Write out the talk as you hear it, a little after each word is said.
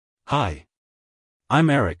Hi. I'm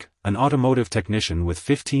Eric, an automotive technician with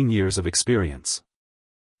 15 years of experience.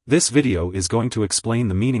 This video is going to explain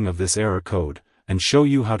the meaning of this error code, and show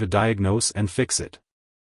you how to diagnose and fix it.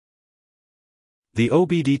 The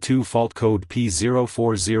OBD-II fault code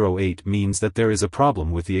P0408 means that there is a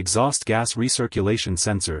problem with the exhaust gas recirculation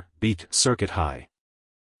sensor, OBD-II, circuit high.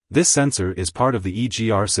 This sensor is part of the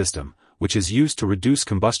EGR system, which is used to reduce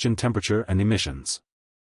combustion temperature and emissions.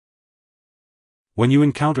 When you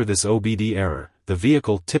encounter this OBD error, the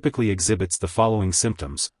vehicle typically exhibits the following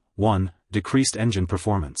symptoms: 1. Decreased engine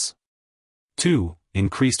performance. 2.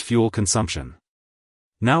 Increased fuel consumption.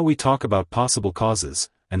 Now we talk about possible causes,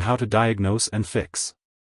 and how to diagnose and fix.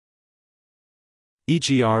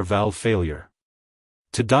 EGR valve failure.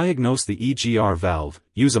 To diagnose the EGR valve,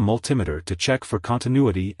 use a multimeter to check for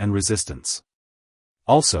continuity and resistance.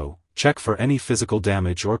 Also, check for any physical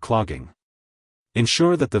damage or clogging.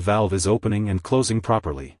 Ensure that the valve is opening and closing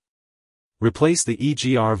properly. Replace the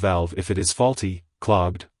EGR valve if it is faulty,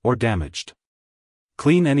 clogged, or damaged.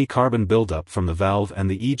 Clean any carbon buildup from the valve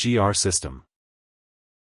and the EGR system.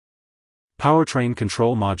 Powertrain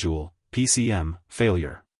Control Module, PCM,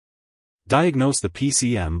 failure. Diagnose the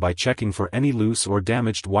PCM by checking for any loose or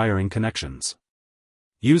damaged wiring connections.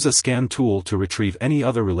 Use a scan tool to retrieve any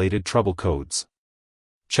other related trouble codes.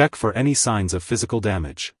 Check for any signs of physical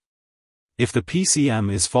damage. If the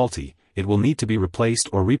PCM is faulty, it will need to be replaced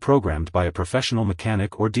or reprogrammed by a professional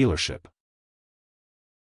mechanic or dealership.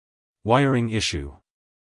 Wiring issue.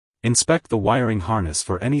 Inspect the wiring harness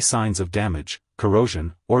for any signs of damage,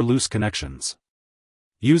 corrosion, or loose connections.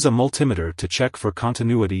 Use a multimeter to check for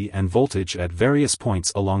continuity and voltage at various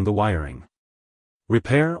points along the wiring.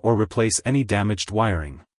 Repair or replace any damaged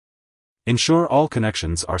wiring. Ensure all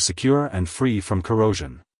connections are secure and free from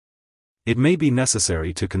corrosion. It may be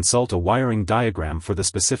necessary to consult a wiring diagram for the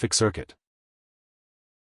specific circuit.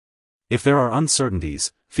 If there are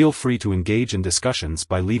uncertainties, feel free to engage in discussions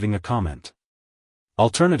by leaving a comment.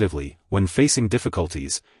 Alternatively, when facing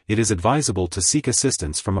difficulties, it is advisable to seek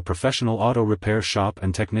assistance from a professional auto repair shop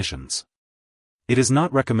and technicians. It is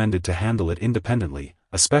not recommended to handle it independently,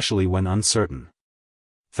 especially when uncertain.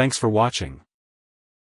 Thanks for watching.